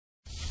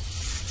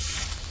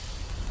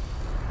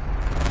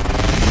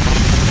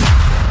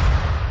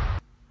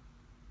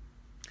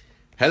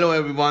Hello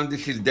everyone,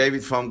 this is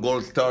David from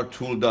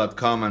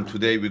GoldStarTool.com, and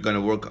today we're going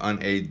to work on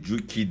a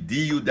Juki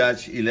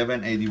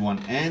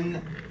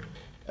DU-1181N,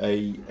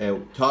 a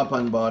top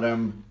and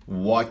bottom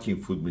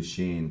walking foot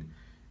machine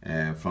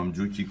from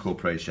Juki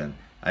Corporation.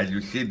 As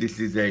you see, this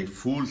is a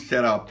full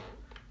setup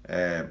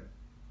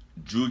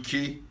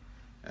Juki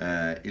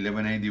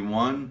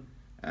 1181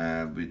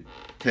 with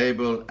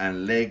table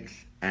and legs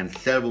and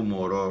servo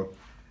motor,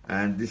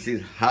 and this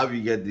is how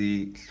you get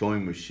the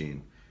sewing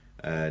machine.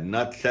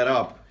 Not set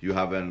up. You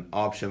have an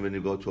option when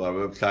you go to our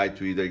website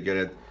to either get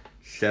it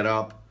set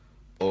up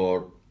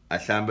or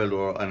assembled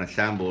or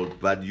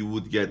unassembled, but you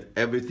would get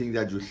everything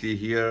that you see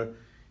here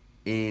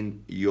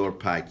in your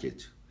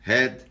package.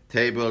 Head,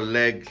 table,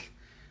 legs,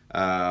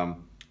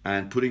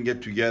 and putting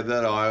it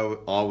together, I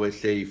always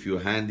say if you're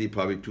handy,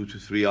 probably 2 to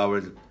 3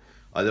 hours,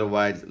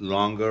 otherwise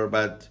longer,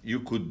 but you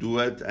could do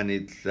it, and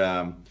it's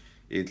a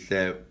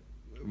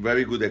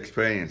very good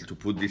experience to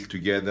put this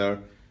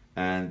together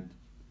and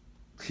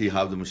see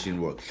how the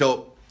machine works.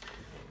 So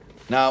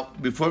now,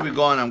 before we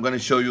go on, I'm going to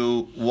show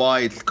you why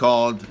it's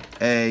called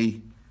a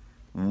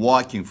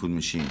walking foot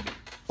machine,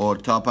 or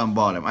top and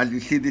bottom. As you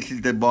see, this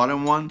is the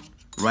bottom one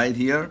right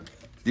here.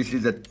 This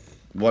is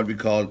what we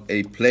call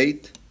a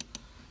plate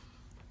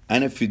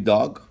and a feed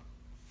dog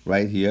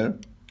right here.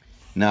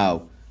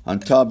 Now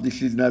on top,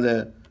 this is not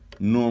a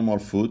normal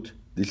foot,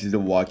 this is a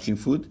walking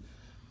foot.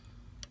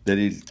 There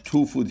is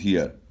 2 foot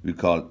here, we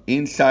call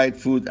inside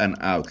foot and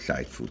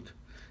outside foot.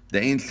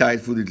 The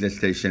inside foot is the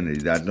stationary,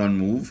 that don't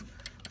move,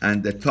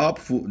 and the top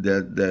foot,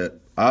 the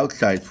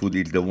outside foot,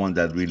 is the one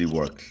that really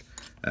works.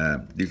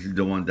 This is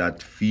the one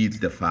that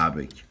feeds the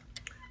fabric,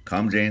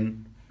 comes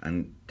in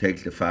and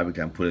takes the fabric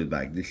and put it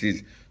back. This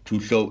is to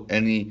sew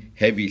any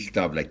heavy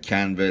stuff like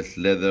canvas,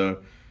 leather,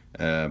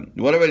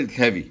 whatever is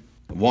heavy,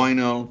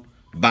 vinyl,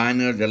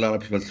 banners. A lot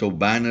of people sew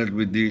banners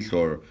with this,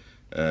 or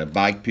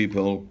bag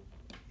people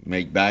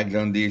make bags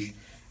on this.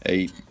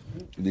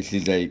 This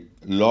is a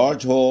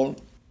large hole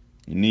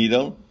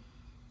needle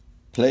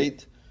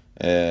plate.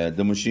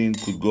 The machine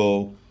could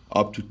go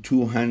up to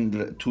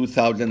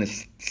 2,000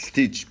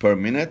 stitch per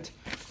minute.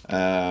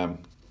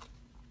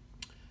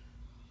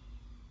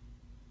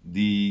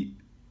 The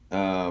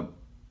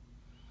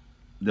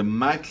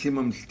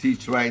maximum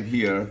stitch right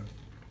here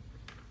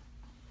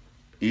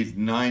is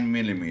 9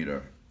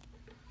 millimeter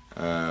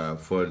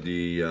for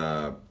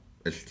the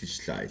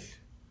stitch size.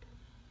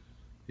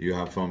 You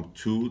have from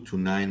 2 to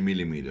 9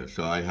 millimeters.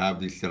 So I have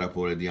this set up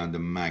already on the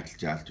max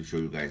just to show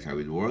you guys how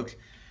it works.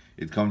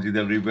 It comes with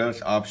a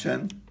reverse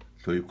option,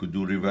 so you could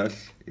do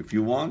reverse if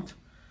you want.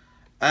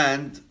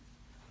 And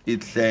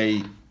it's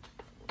a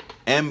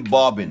M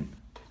bobbin,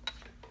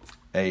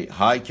 a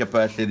high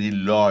capacity,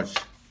 large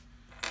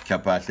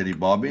capacity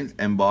bobbins,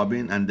 M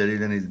bobbin, and the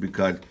reason is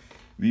because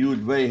we use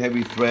very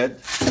heavy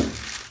thread.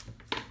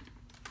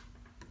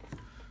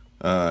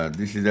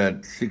 This is a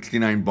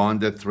 69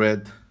 bonded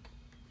thread.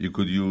 You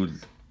could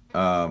use,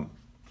 what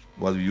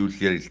we use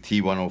here is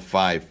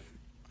T105,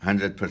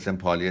 100%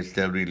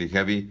 polyester, really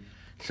heavy.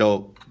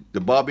 So the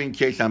bobbin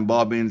case and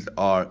bobbins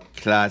are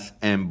class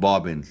M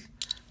bobbins.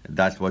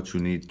 That's what you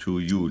need to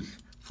use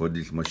for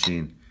this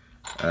machine.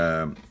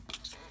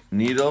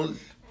 Needles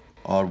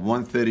are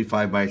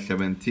 135 by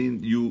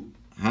 17. You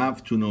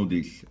have to know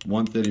this,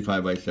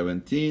 135 by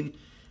 17.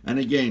 And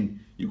again,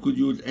 you could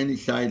use any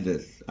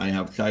sizes. I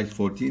have size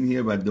 14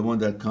 here, but the one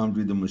that comes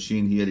with the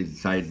machine here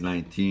is size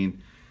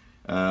 19.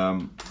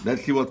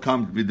 Let's see what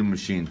comes with the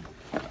machine.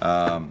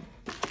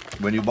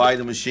 When you buy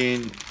the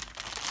machine,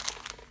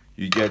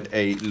 you get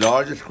a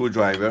large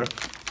screwdriver,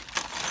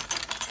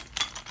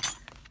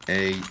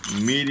 a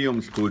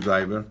medium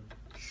screwdriver,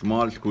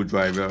 small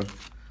screwdriver,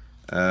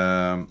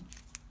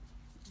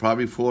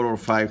 probably 4 or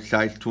 5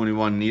 size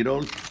 21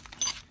 needles,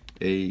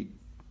 a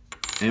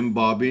M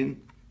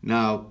bobbin.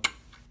 Now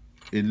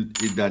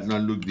it does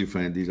not look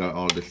different, these are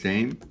all the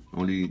same,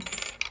 only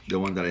the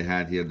one that I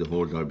had here, the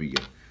holes are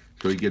bigger.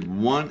 So you get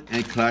one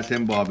class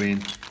M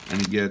bobbin,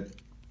 and you get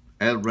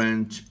L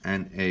wrench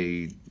and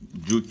a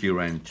Juki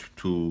wrench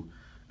to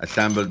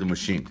assemble the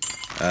machine.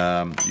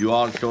 You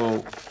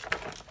also,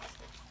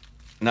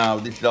 now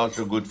this is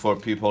also good for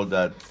people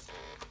that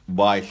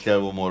buy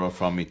servo motor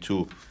from me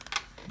too.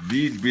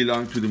 These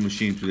belong to the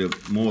machine, to the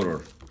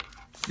motor.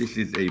 This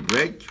is a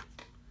brake.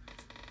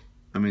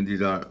 I mean,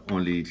 these are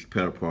only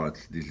spare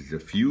parts. This is a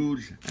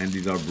fuse, and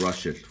these are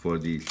brushes for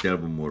the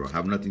servo motor.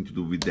 Have nothing to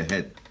do with the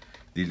head.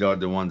 These are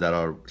the ones that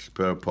are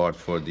spare parts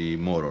for the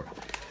motor.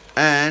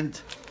 And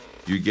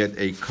you get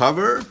a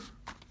cover,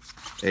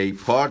 a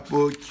part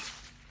book,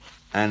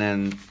 and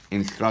an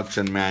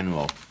instruction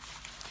manual.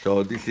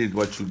 So this is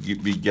what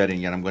you'll be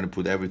getting, and I'm going to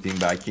put everything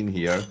back in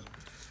here,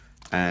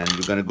 and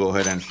we're going to go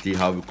ahead and see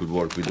how we could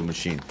work with the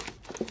machine.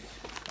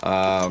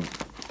 All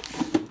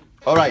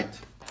right.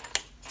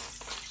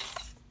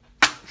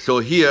 So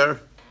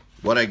here,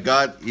 what I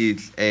got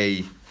is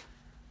a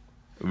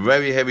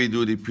very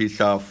heavy-duty piece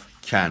of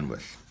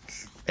canvas,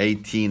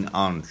 18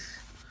 ounce,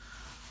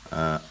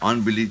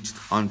 unbleached,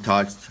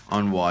 untouched,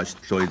 unwashed,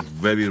 so it's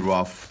very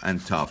rough and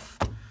tough.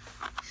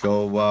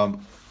 So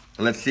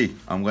let's see.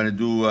 I'm gonna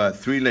do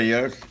 3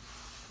 layers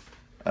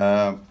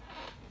and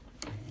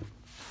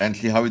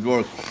see how it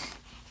works.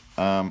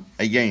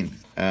 Again,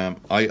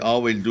 I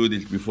always do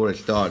this before I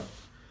start.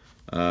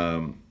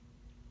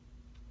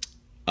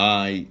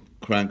 I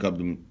crank up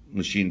the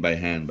machine by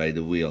hand, by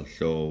the wheel.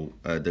 So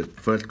the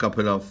first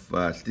couple of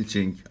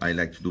stitching I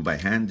like to do by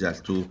hand,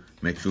 just to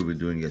make sure we're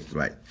doing it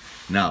right.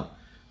 Now,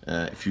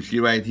 if you see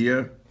right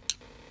here,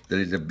 there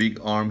is a big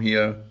arm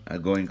here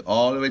going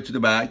all the way to the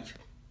back,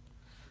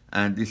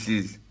 and this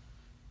is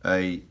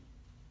a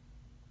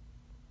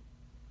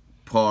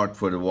part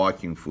for the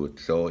walking foot.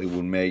 So it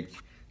will make,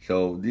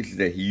 so this is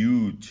a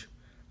huge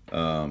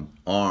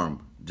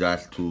arm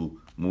just to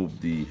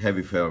move the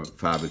heavy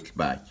fabrics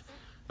back.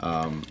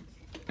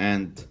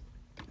 And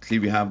see,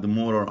 we have the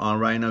motor on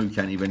right now. You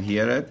can even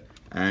hear it.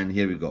 And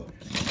here we go.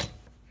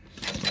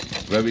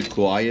 Very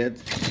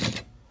quiet.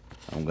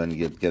 I'm gonna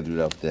get rid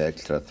of the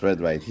extra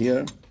thread right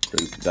here, so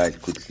you guys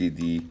could see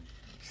the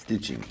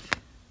stitching.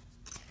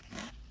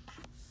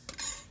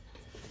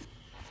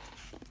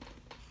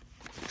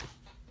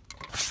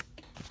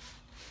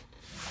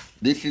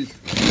 This is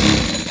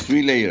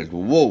 3 layers.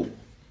 Whoa,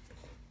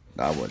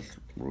 that was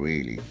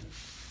really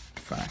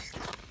fast.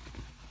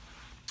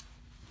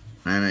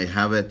 And I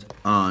have it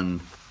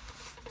on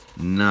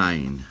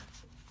 9.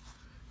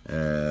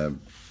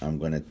 I'm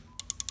gonna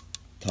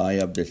tie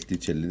up the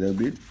stitch a little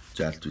bit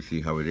just to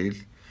see how it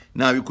is.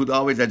 Now you could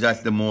always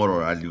adjust the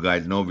motor, as you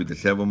guys know, with the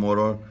servo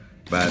motor,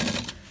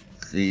 but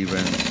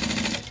even,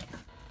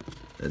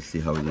 let's see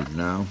how it is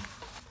now.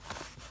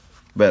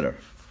 Better.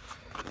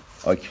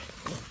 Okay,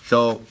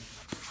 so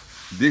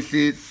this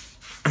is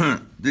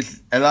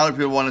this. A lot of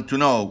people wanted to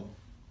know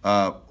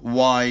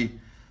why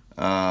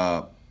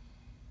a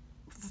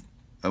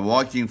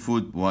walking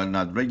foot, why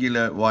not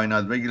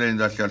regular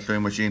industrial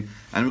sewing machine,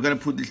 and we're gonna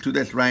put this to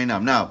this right now.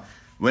 Now,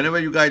 whenever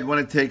you guys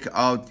want to take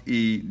out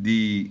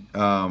the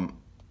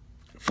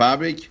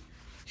fabric,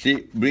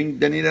 see, bring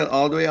the needle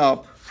all the way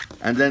up,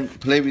 and then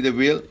play with the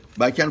wheel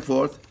back and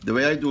forth, the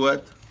way I do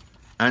it,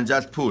 and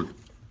just pull.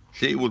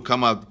 See, it will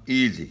come out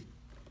easy.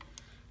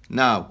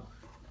 Now,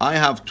 I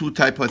have 2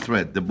 types of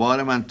thread. The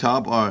bottom and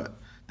top are,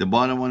 the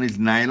bottom one is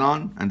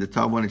nylon, and the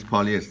top one is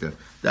polyester.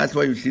 That's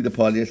why you see the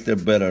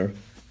polyester better.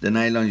 The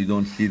nylon, you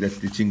don't see the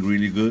stitching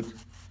really good.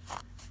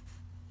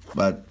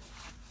 But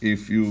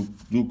if you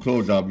do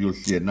close up, you'll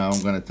see it. Now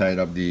I'm gonna tie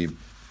up the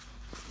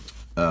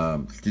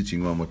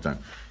stitching one more time.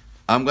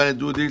 I'm gonna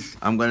do this.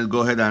 I'm gonna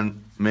go ahead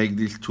and make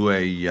this to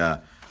a,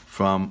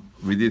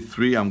 we did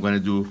 3, I'm gonna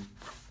do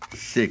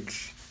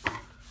 6.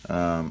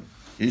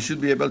 You should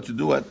be able to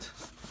do it.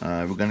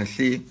 We're gonna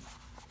see.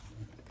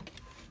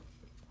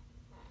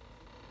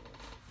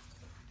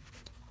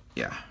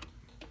 Yeah,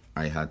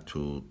 I had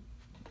to,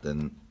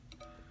 then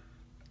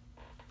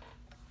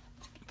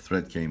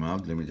thread came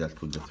out. Let me just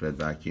put the thread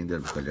back in there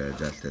because I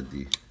adjusted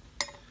the,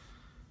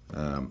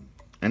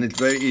 and it's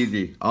very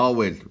easy,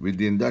 always with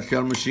the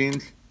industrial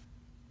machines,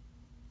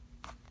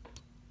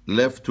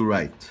 left to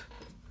right,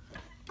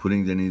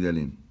 putting the needle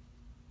in.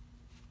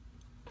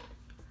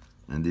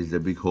 And this is a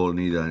big hole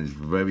needle, and it's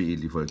very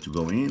easy for it to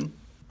go in.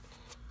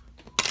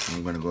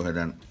 I'm gonna go ahead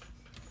and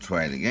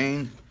try it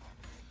again.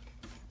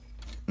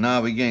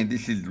 Now again,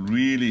 this is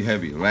really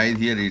heavy. Right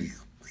here is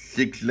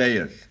 6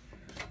 layers.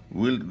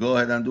 We'll go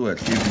ahead and do it.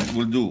 See if it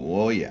will do.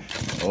 Oh yeah,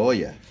 oh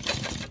yeah,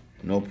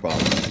 no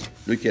problem.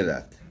 Look at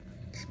that,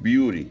 it's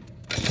beauty.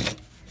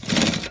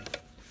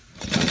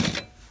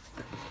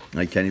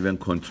 I can even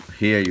control.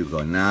 Here you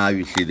go. Now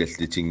you see the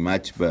stitching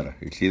much better.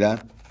 You see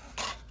that?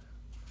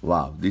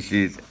 Wow, this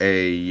is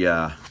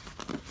a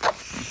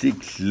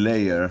 6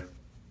 layer.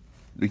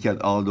 Look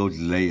at all those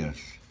layers.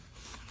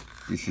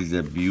 This is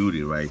a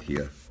beauty right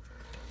here.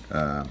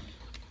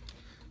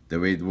 The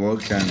way it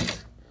works,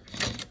 and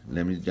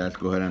let me just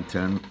go ahead and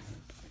turn.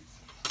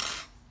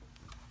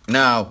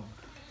 Now,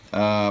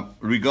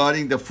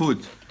 regarding the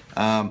foot,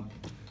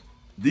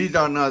 these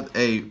are not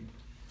a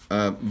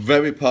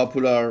very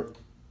popular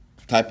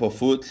type of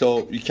foot,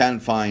 so you can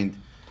find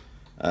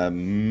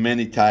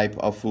many type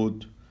of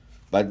foot,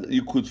 but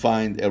you could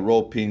find a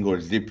roping or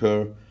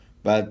zipper.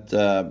 But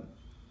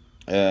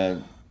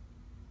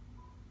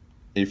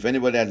if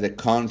anybody has a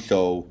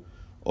console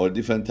or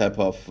different type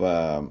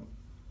of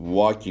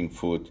walking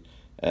foot,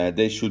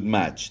 they should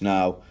match.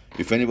 Now,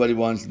 if anybody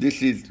wants,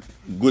 this is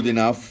good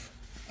enough,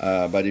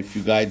 but if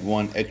you guys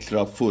want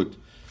extra foot,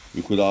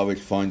 you could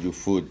always find your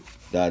foot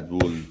that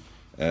will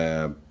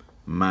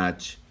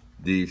match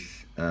this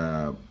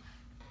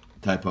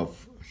type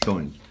of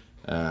sewing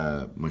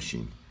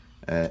machine.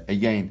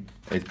 Again,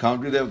 it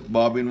comes with a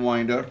bobbin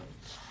winder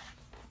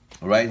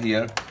right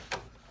here,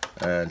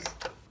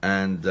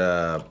 and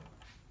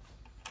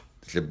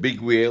it's a big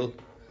wheel,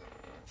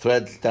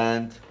 thread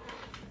stand,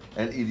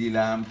 LED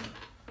lamp.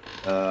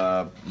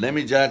 Let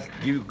me just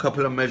give you a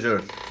couple of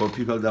measures for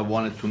people that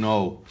wanted to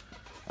know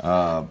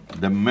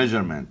the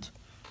measurement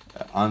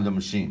on the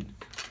machine.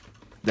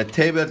 The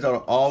tables are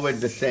always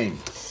the same.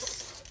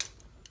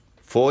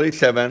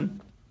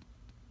 47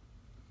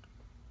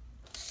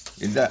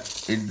 is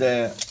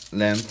the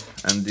length,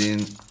 and then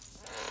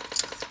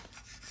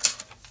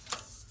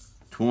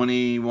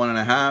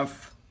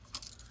 21.5.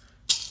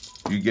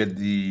 You get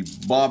the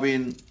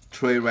bobbin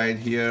tray right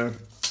here.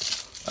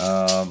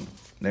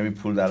 Let me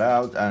pull that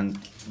out and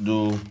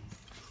do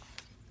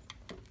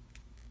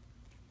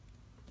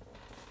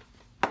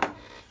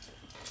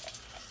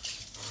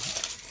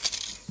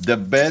the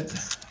bed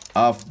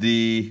of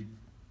the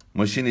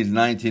machine is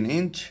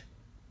 19-inch,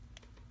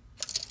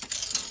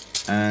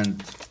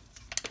 and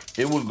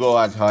it will go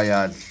as high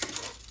as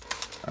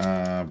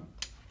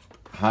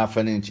half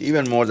an inch,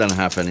 even more than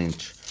half an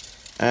inch.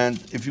 And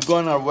if you go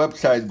on our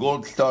website,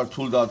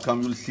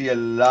 GoldStarTool.com, you'll see a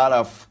lot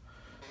of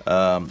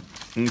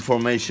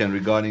information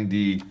regarding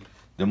the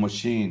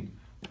machine,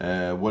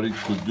 what it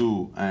could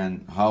do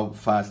and how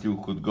fast you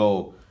could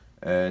go.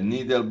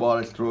 Needle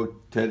bar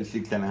stroke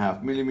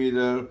 36.5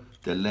 millimeter.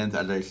 The length,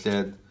 as I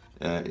said,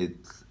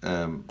 it's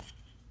 9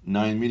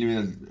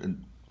 millimeters.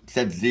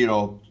 Set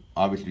 0.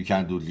 Obviously, you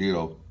can't do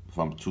 0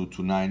 from 2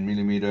 to 9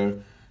 millimeter.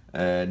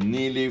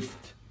 Knee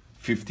lift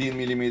 15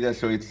 millimeter.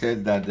 So it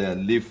says that the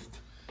lift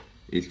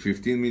is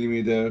 15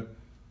 millimeter.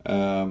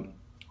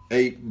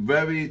 A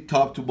very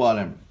top to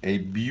bottom, a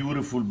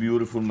beautiful,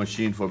 beautiful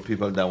machine for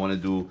people that want to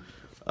do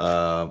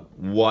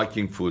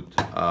walking foot.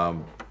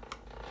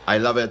 I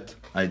love it.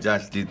 I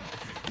just did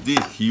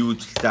this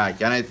huge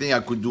stack, and I think I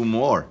could do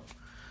more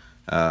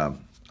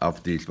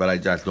of this, but I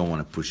just don't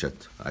want to push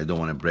it. I don't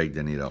want to break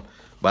the needle,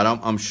 but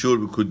I'm sure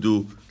we could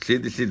do. See,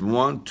 this is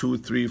 1, 2,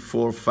 3,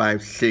 4,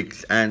 5,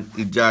 6, and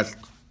it just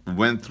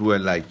went through it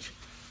like,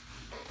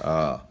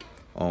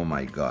 oh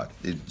my God,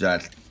 it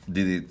just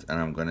did it. And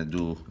I'm gonna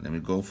do, let me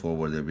go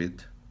forward a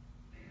bit,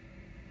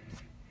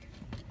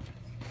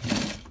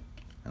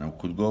 and I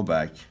could go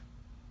back.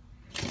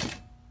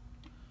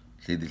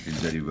 See, this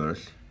is the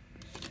reverse,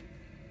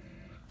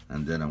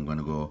 and then I'm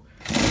gonna go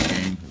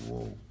again.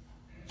 Whoa.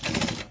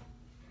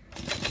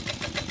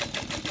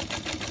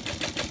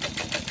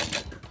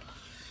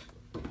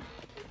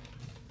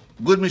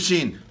 Good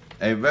machine,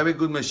 a very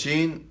good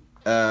machine.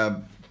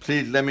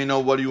 Please let me know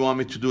what you want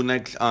me to do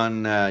next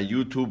on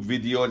YouTube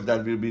videos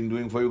that we've been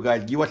doing for you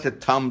guys. Give us a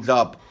thumbs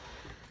up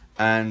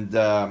and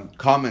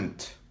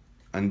comment,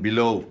 and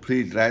below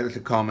please write us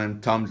a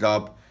comment, thumbs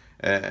up,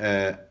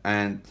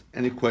 and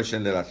any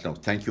question, let us know.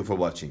 Thank you for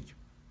watching.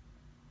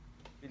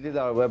 Visit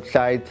our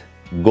website,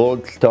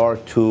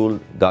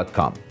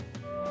 goldstartool.com.